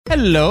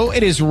Hello,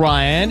 it is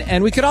Ryan,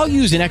 and we could all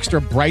use an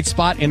extra bright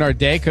spot in our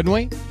day, couldn't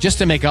we? Just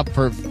to make up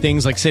for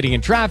things like sitting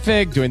in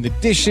traffic, doing the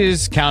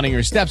dishes, counting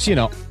your steps,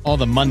 all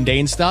the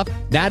mundane stuff.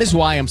 That is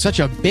why I'm such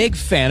a big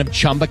fan of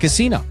Chumba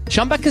Casino.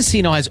 Chumba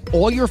Casino has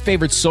all your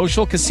favorite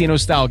social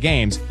casino-style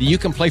games that you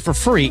can play for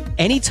free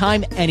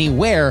anytime,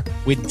 anywhere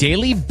with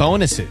daily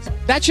bonuses.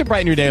 That should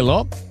brighten your day a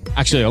little.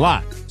 Actually, a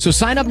lot. So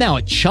sign up now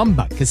at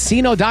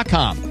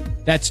ChumbaCasino.com.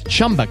 That's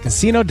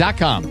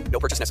ChumbaCasino.com. No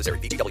purchase necessary.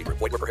 VGW Group.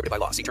 Void where prohibited by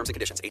law. See terms and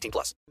conditions.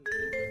 18+.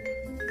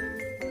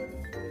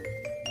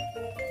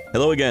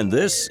 Hello again.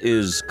 This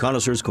is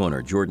Connoisseur's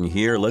Corner. Jordan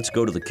here. Let's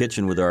go to the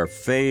kitchen with our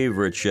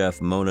favorite chef,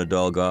 Mona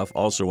Dolgoff,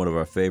 also one of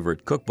our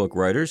favorite cookbook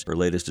writers. Her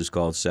latest is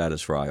called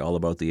Satisfry, all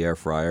about the air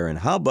fryer. And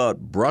how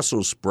about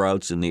Brussels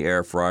sprouts in the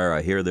air fryer?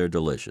 I hear they're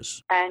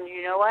delicious. And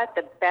you know what?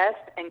 The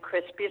best and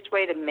crispiest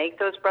way to make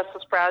those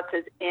Brussels sprouts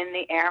is in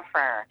the air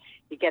fryer.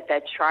 You get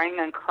that charring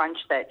and crunch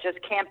that just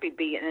can't be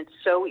beaten. It's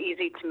so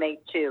easy to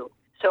make, too.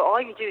 So all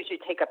you do is you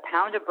take a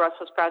pound of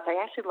Brussels sprouts. I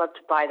actually love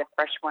to buy the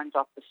fresh ones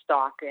off the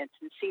stalk. It's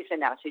in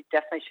season now, so you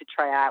definitely should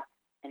try out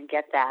and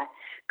get that.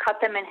 Cut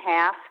them in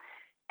half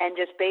and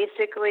just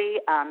basically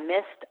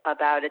mist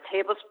about a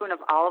tablespoon of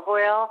olive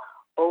oil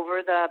over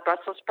the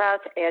Brussels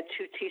sprouts. Add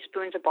 2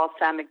 teaspoons of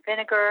balsamic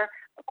vinegar,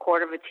 a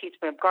quarter of a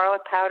teaspoon of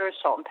garlic powder,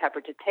 salt and pepper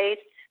to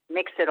taste.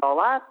 Mix it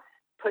all up.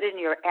 Put it in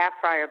your air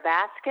fryer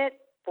basket,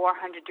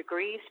 400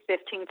 degrees,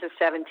 15 to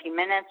 17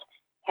 minutes.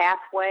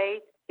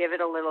 Halfway, give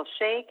it a little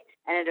shake.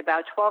 And at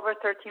about 12 or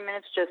 13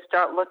 minutes, just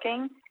start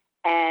looking,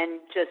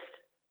 and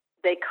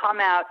they come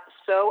out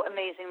so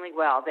amazingly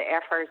well. The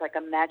air fryer is like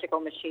a magical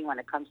machine when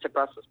it comes to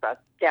Brussels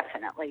sprouts.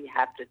 Definitely, you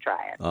have to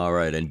try it. All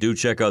right, and do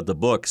check out the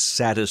book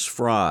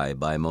Satisfry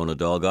by Mona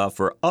Dolgoff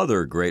for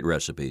other great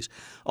recipes.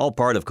 All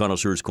part of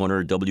Connoisseur's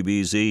Corner,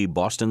 WBZ,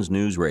 Boston's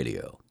News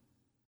Radio.